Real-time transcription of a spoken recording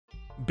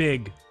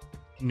big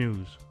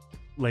news,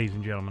 ladies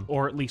and gentlemen,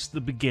 or at least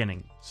the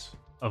beginnings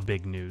of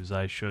big news,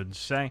 I should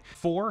say.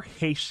 4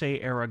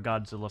 Heisei Era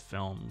Godzilla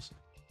films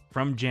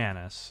from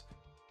Janus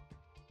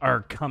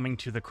are coming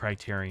to the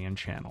Criterion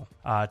Channel.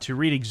 To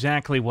read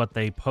exactly what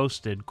they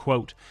posted,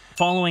 quote,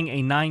 "Following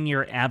a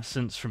 9-year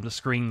absence from the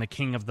screen, the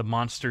King of the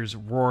Monsters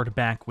roared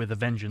back with a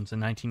vengeance in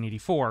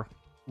 1984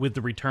 with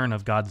the return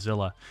of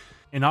Godzilla,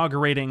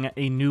 inaugurating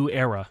a new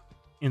era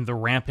in the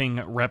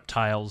ramping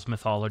reptiles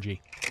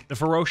mythology. The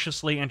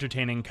ferociously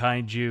entertaining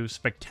kaiju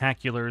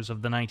spectaculars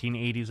of the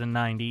 1980s and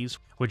 90s,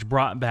 which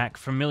brought back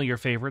familiar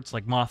favorites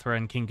like Mothra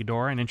and King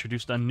Ghidorah and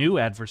introduced a new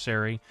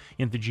adversary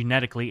in the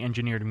genetically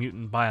engineered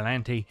mutant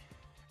Biollante,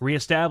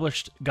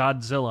 reestablished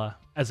Godzilla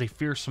as a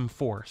fearsome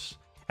force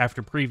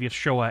after previous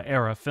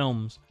Showa-era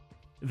films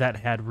that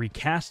had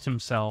recast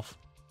himself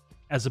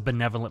as a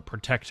benevolent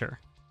protector,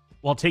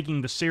 while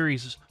taking the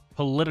series'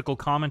 political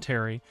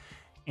commentary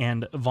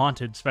and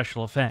vaunted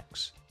special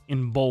effects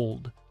in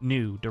bold,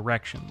 new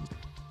directions."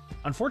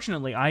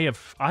 Unfortunately, I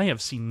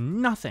have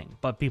seen nothing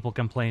but people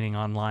complaining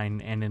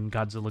online and in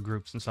Godzilla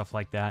groups and stuff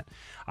like that.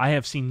 I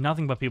have seen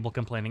nothing but people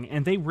complaining,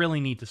 and they really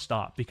need to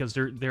stop, because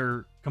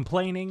they're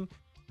complaining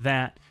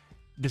that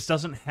this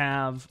doesn't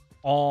have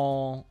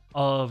all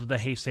of the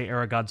Heisei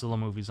Era Godzilla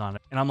movies on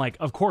it. And I'm like,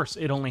 of course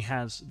it only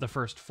has the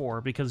first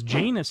 4, because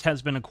Janus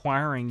has been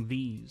acquiring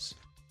these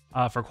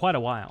for quite a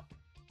while.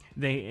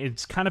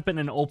 It's kind of been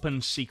an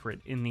open secret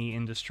in the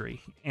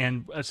industry,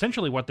 and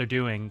essentially what they're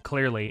doing,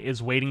 clearly,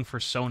 is waiting for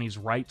Sony's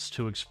rights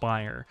to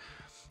expire,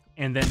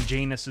 and then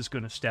Janus is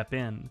going to step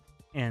in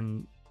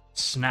and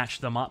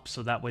snatch them up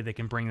so that way they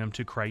can bring them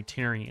to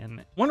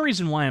Criterion. One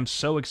reason why I'm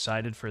so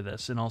excited for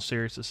this, in all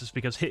seriousness, is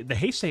because the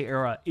Heisei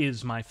era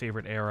is my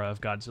favorite era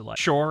of Godzilla.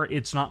 Sure,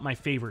 it's not my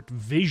favorite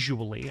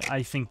visually.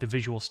 I think the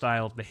visual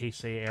style of the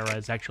Heisei era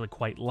is actually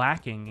quite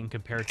lacking in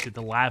compared to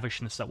the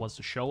lavishness that was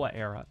the Showa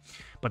era.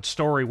 But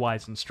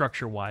story-wise and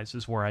structure-wise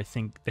is where I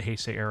think the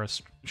Heisei era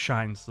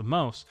shines the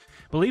most.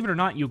 Believe it or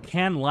not, you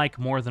can like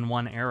more than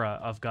one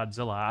era of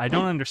Godzilla. I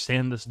don't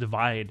understand this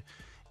divide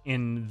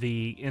in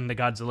the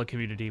Godzilla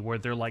community, where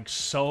they're like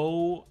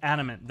so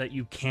adamant that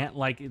you can't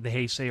like the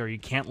Heisei, or you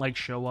can't like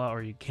Showa,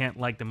 or you can't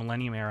like the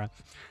Millennium era.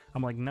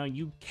 I'm like, no,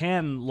 you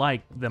can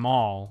like them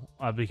all,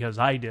 because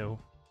I do.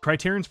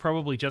 Criterion's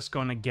probably just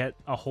going to get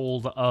a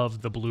hold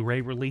of the Blu-ray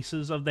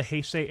releases of the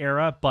Heisei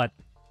era, but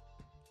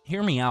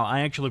hear me out, I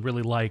actually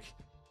really like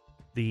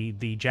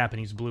the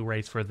Japanese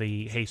Blu-rays for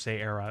the Heisei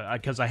era,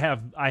 because I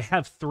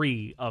have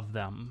 3 of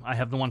them. I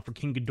have the one for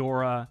King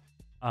Ghidorah,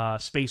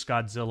 Space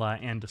Godzilla,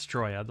 and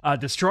Destroya.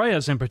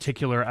 Destroya's in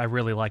particular, I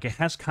really like. It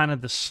has kind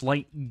of the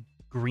slight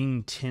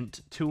green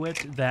tint to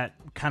it that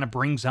kind of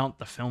brings out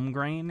the film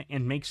grain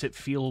and makes it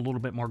feel a little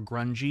bit more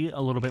grungy,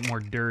 a little bit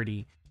more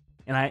dirty.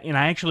 And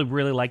I actually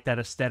really like that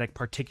aesthetic,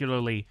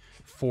 particularly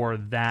for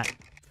that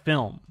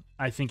film.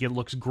 I think it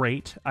looks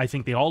great. I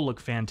think they all look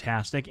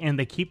fantastic, and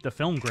they keep the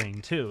film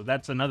grain too.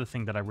 That's another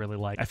thing that I really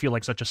like. I feel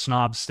like such a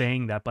snob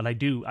saying that, but I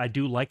do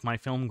like my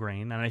film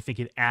grain, and I think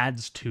it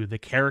adds to the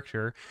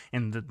character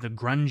and the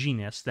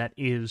grunginess that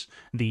is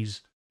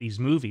these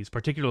movies,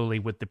 particularly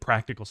with the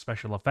practical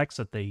special effects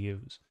that they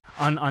use.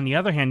 On the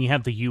other hand, you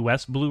have the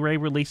US Blu-ray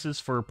releases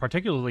for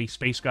particularly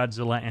Space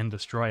Godzilla and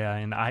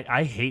Destroya, and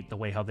I hate the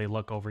way how they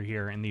look over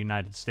here in the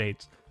United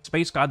States.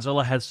 Space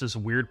Godzilla has this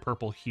weird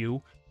purple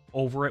hue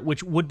over it,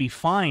 which would be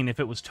fine if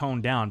it was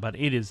toned down, but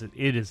it is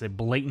a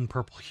blatant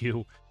purple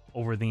hue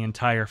over the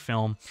entire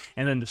film.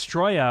 And then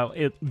Destroya,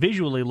 it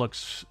visually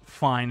looks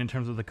fine in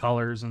terms of the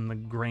colors and the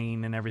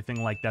grain and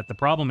everything like that. The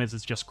problem is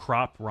it's just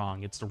cropped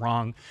wrong. It's the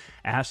wrong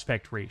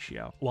aspect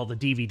ratio. While the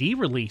DVD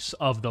release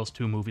of those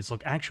 2 movies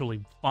look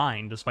actually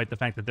fine, despite the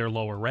fact that they're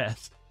lower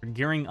res. They're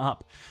gearing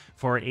up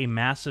for a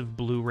massive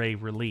Blu-ray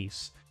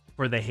release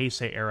for the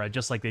Heisei era,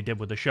 just like they did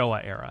with the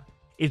Showa era.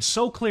 It's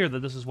so clear that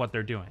this is what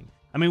they're doing.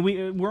 I mean,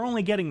 we're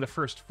only getting the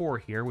first 4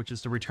 here, which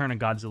is the Return of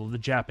Godzilla, the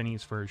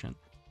Japanese version.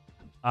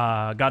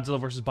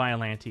 Godzilla vs.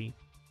 Biollante,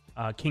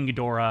 King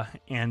Ghidorah,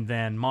 and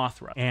then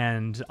Mothra.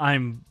 And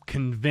I'm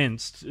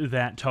convinced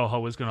that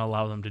Toho is going to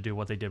allow them to do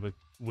what they did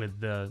with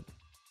the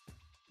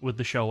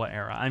Showa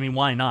era. I mean,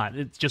 why not?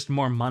 It's just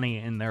more money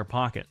in their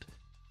pocket.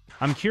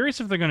 I'm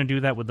curious if they're going to do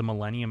that with the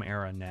Millennium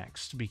era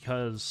next,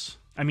 because,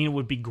 I mean, it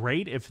would be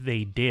great if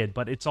they did,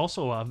 but it's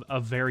also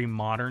a very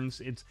modern...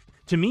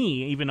 To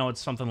me, even though it's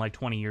something like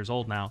 20 years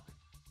old now,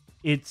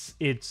 it's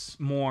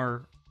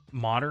more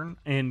modern,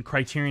 and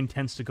Criterion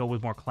tends to go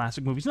with more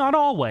classic movies. Not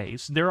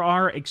always. There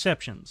are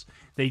exceptions.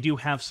 They do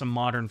have some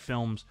modern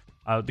films.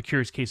 The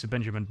Curious Case of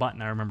Benjamin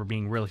Button, I remember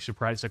being really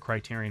surprised that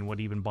Criterion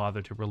would even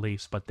bother to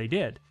release, but they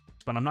did.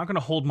 But I'm not going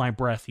to hold my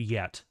breath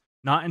yet.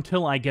 Not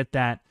until I get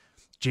that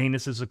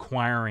Janus is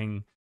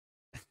acquiring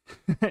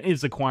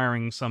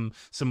some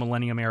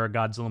Millennium Era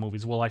Godzilla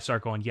movies, will I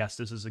start going, yes,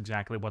 this is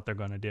exactly what they're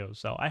going to do.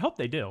 So I hope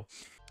they do.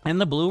 And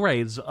the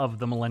Blu-rays of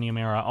the Millennium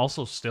Era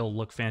also still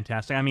look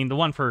fantastic. I mean, the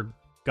one for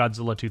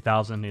Godzilla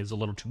 2000 is a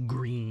little too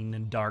green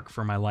and dark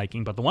for my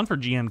liking, but the one for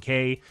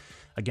GMK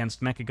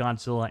against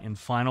Mechagodzilla and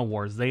Final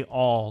Wars, they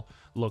all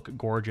look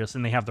gorgeous,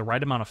 and they have the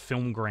right amount of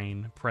film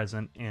grain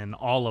present in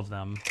all of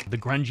them. The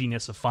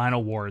grunginess of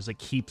Final Wars, it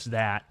keeps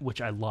that,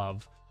 which I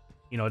love.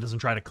 You know, it doesn't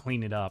try to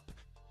clean it up,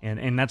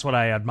 and that's what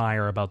I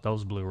admire about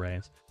those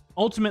Blu-rays.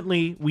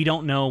 Ultimately, we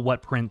don't know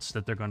what prints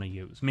that they're going to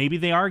use. Maybe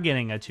they are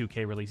getting a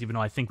 2K release, even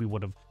though I think we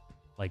would have,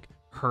 like,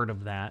 heard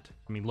of that.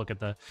 I mean, look at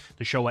the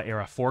Showa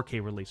era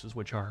 4K releases,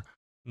 which are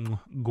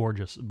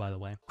gorgeous, by the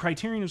way.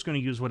 Criterion is going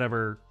to use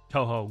whatever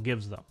Toho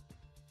gives them,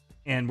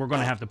 and we're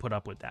going to have to put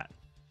up with that.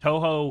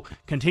 Toho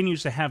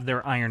continues to have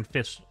their iron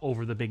fist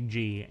over the big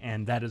G,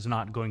 and that is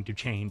not going to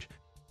change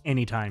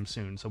anytime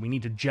soon, so we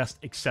need to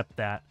just accept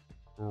that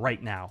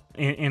right now.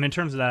 And in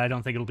terms of that, I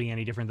don't think it'll be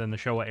any different than the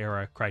Showa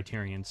era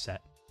Criterion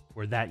set,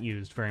 where that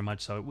used very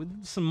much so,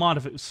 with some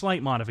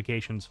slight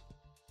modifications,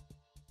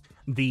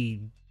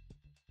 the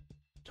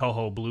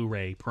Toho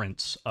Blu-ray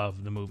prints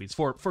of the movies,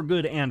 for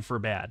good and for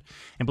bad.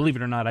 And believe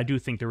it or not, I do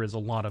think there is a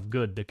lot of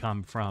good to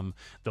come from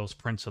those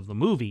prints of the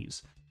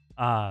movies.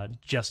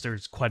 Just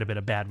there's quite a bit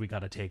of bad we got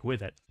to take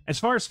with it. As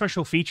far as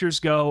special features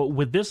go,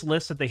 with this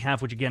list that they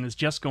have, which again is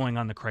just going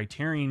on the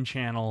Criterion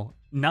Channel,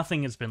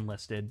 nothing has been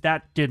listed.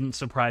 That didn't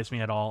surprise me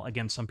at all.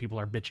 Again, some people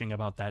are bitching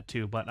about that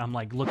too, but I'm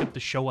like, look at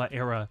the Showa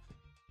era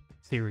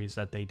series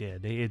that they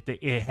did.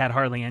 It had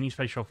hardly any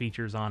special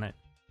features on it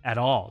at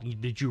all.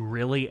 Did you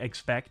really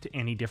expect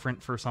any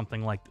different for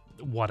something like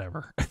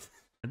whatever?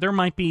 There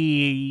might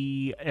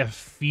be a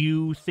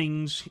few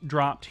things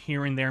dropped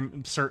here and there,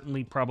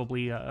 certainly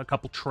probably a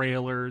couple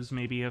trailers,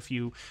 maybe a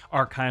few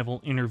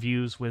archival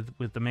interviews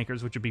with the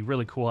makers, which would be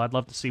really cool. I'd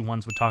love to see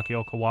ones with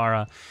Takeo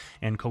Kawara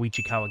and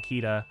Koichi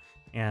Kawakita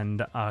and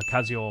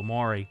Kazuo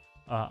Omori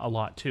a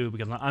lot too,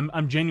 because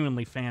I'm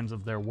genuinely fans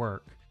of their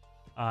work.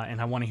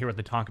 And I want to hear what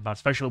they talk about,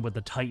 especially with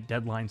the tight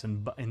deadlines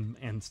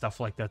and stuff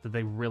like that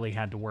they really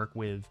had to work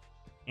with,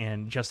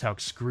 and just how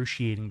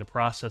excruciating the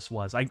process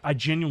was. I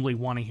genuinely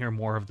want to hear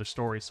more of the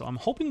story, so I'm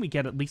hoping we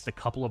get at least a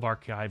couple of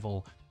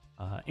archival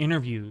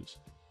interviews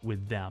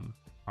with them.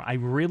 I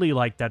really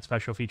like that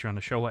special feature on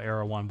the Showa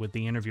era one with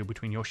the interview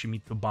between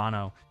Yoshimitsu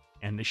Banno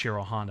and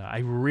Ishiro Honda. I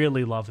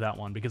really love that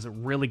one because it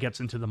really gets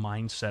into the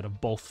mindset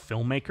of both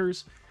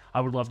filmmakers.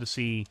 I would love to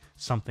see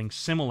something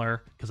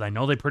similar, because I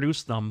know they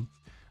produced them,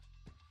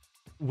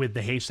 with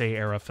the Heisei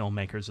era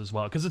filmmakers as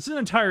well, because it's an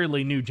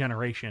entirely new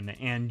generation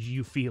and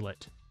you feel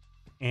it.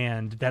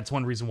 And that's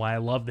one reason why I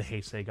love the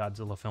Heisei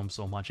Godzilla films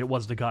so much. It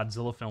was the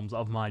Godzilla films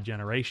of my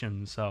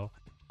generation, so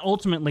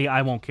ultimately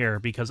I won't care,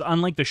 because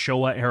unlike the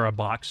Showa era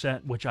box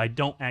set, which I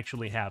don't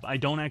actually have, I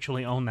don't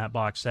actually own that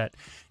box set,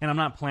 and I'm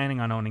not planning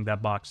on owning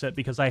that box set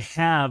because I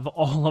have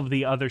all of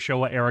the other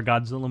Showa era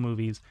Godzilla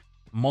movies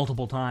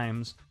multiple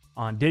times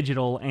on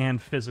digital and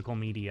physical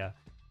media.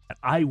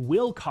 I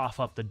will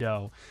cough up the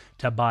dough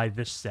to buy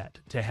this set,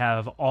 to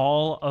have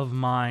all of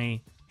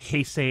my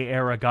Heisei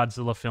era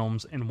Godzilla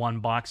films in one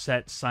box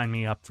set. Sign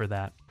me up for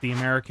that. The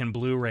American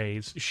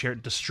Blu-rays,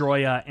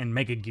 Destroya and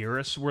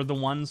Megaguirus were the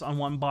ones on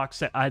one box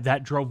set.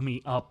 That drove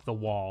me up the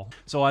wall.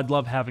 So I'd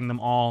love having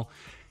them all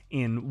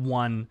in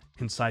one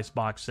concise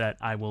box set.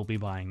 I will be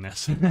buying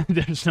this.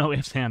 There's no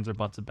ifs, ands, or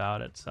buts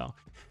about it. So,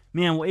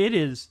 man, it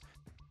is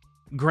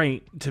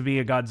great to be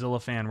a Godzilla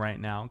fan right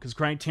now, because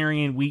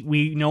Criterion,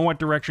 we know what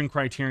direction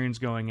Criterion's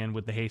going in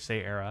with the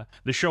Heisei era.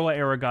 The Showa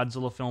era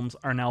Godzilla films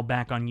are now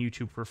back on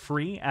YouTube for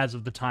free as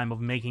of the time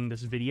of making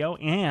this video,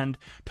 and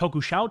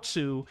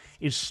Tokushoutsu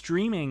is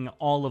streaming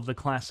all of the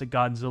classic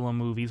Godzilla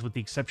movies, with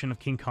the exception of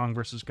King Kong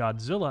vs.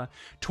 Godzilla,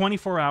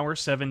 24 hours,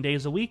 7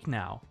 days a week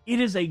now. It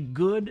is a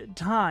good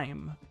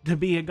time to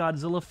be a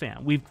Godzilla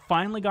fan. We've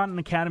finally got an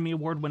Academy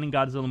Award-winning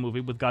Godzilla movie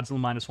with Godzilla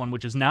Minus One,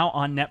 which is now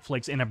on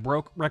Netflix, and it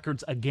broke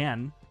records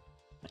again.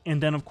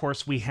 And then, of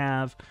course, we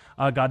have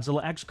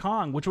Godzilla X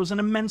Kong, which was an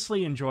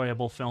immensely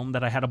enjoyable film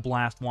that I had a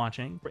blast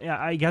watching.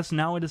 I guess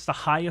now it is the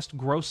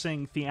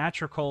highest-grossing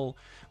theatrical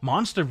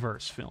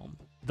MonsterVerse film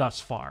thus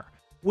far,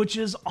 which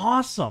is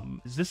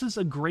awesome. This is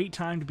a great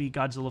time to be a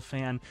Godzilla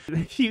fan.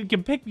 You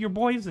can pick your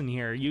poison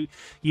here. You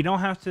don't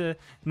have to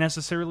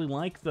necessarily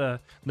like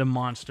the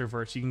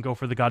MonsterVerse. You can go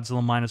for the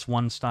Godzilla Minus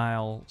One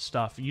style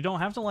stuff. You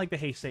don't have to like the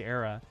Heisei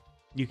era.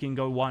 You can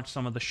go watch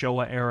some of the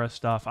Showa era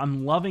stuff.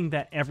 I'm loving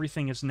that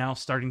everything is now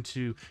starting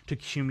to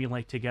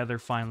accumulate together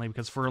finally,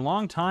 because for a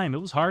long time it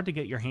was hard to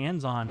get your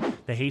hands on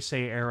the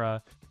Heisei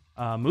era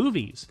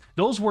movies.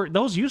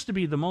 Those used to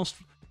be the most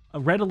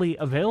readily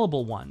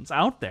available ones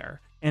out there,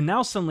 and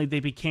now suddenly they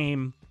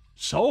became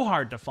so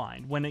hard to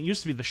find, when it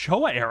used to be the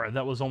Showa era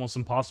that was almost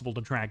impossible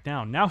to track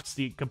down. Now it's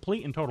the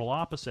complete and total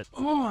opposite.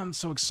 Oh, I'm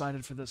so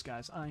excited for this,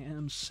 guys. I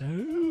am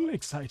so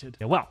excited.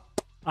 Yeah, well,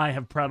 I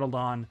have prattled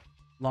on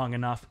long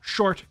enough.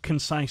 Short,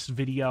 concise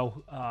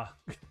video.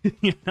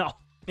 You know,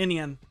 in the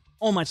end,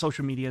 all my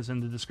social media is in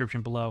the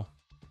description below.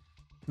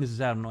 This is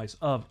Adam Noyce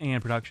of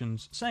AN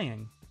Productions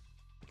saying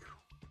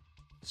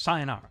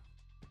sayonara.